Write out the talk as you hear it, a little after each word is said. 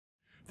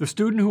The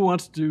student who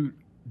wants to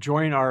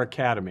join our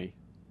academy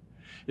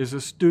is a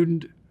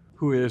student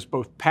who is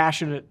both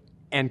passionate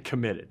and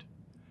committed,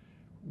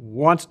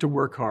 wants to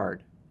work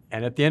hard,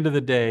 and at the end of the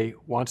day,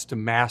 wants to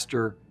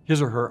master his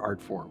or her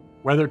art form,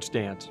 whether it's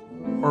dance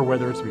or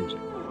whether it's music.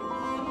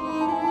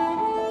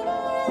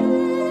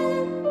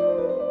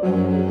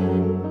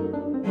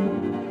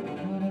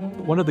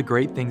 One of the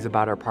great things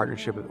about our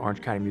partnership with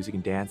Orange County Music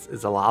and Dance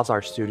is it allows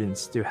our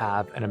students to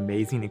have an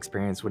amazing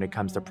experience when it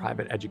comes to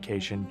private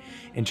education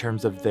in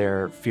terms of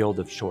their field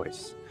of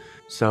choice.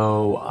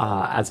 So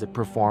as a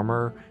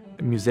performer,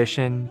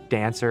 musician,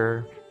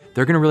 dancer,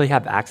 they're going to really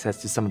have access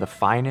to some of the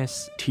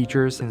finest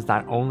teachers,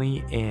 not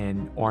only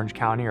in Orange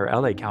County or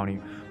LA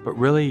County, but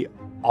really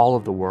all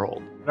of the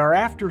world. Our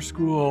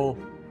after-school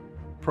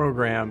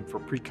program for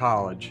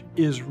pre-college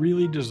is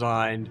really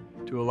designed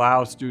to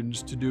allow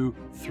students to do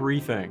three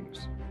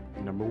things.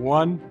 Number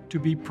one, to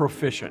be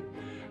proficient.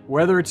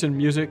 Whether it's in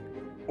music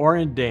or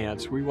in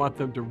dance, we want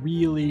them to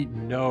really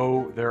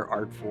know their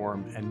art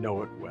form and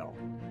know it well.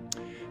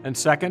 And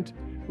second,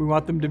 we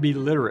want them to be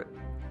literate.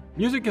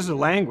 Music is a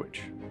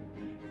language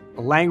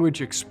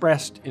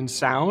expressed in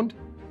sound,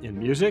 in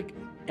music,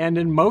 and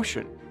in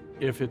motion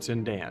if it's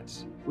in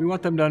dance. We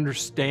want them to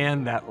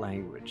understand that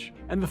language.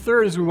 And the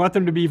third is we want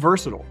them to be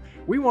versatile.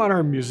 We want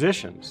our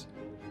musicians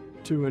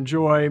to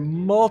enjoy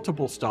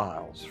multiple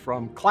styles,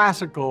 from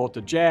classical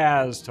to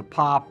jazz to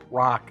pop,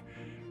 rock,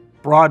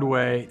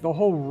 Broadway, the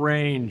whole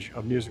range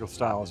of musical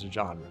styles and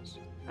genres.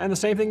 And the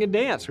same thing in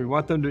dance. We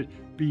want them to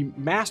be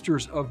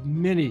masters of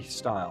many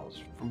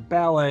styles, from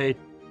ballet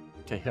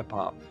to hip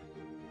hop,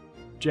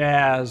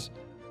 jazz,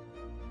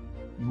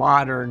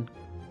 modern,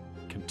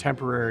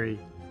 contemporary.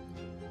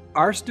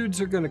 Our students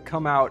are going to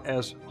come out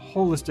as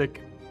holistic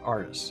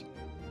artists.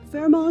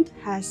 Fairmont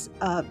has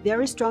a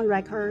very strong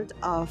record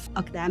of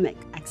academic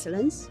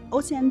excellence.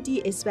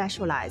 OCMD is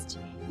specialized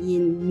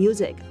in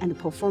music and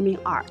performing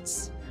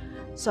arts.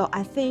 So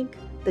I think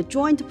the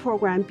joint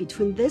program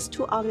between these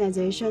two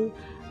organizations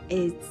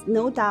is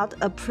no doubt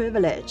a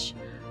privilege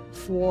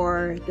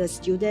for the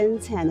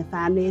students and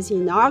families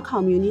in our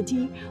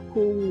community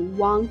who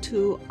want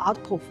to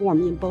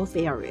outperform in both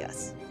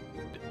areas.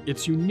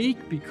 It's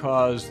unique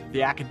because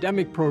the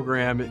academic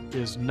program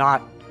is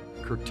not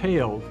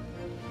curtailed,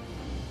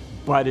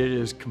 but it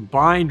is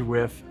combined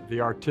with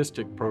the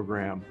artistic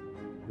program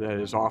that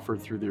is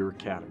offered through the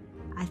academy.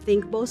 I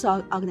think both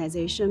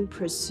organizations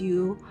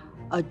pursue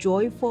a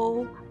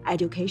joyful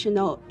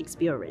educational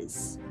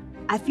experience.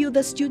 I feel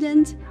the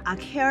students are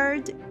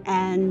cared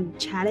and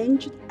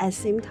challenged at the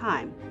same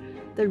time.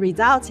 The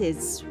result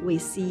is we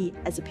see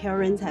as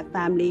parents and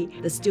family,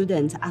 the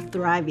students are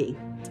thriving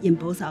in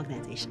both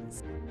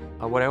organizations.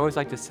 What I always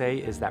like to say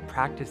is that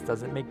practice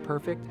doesn't make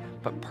perfect,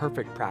 but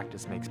perfect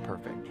practice makes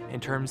perfect. In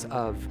terms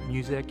of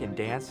music and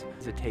dance,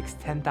 it takes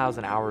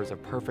 10,000 hours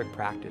of perfect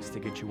practice to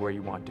get you where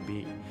you want to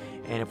be.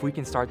 And if we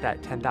can start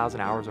that 10,000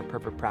 hours of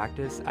perfect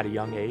practice at a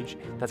young age,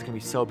 that's going to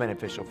be so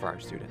beneficial for our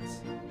students.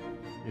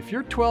 If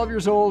you're 12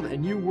 years old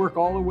and you work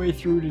all the way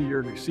through to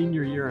your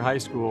senior year in high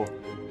school,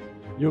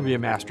 you'll be a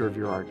master of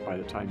your art by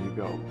the time you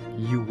go.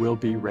 You will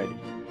be ready.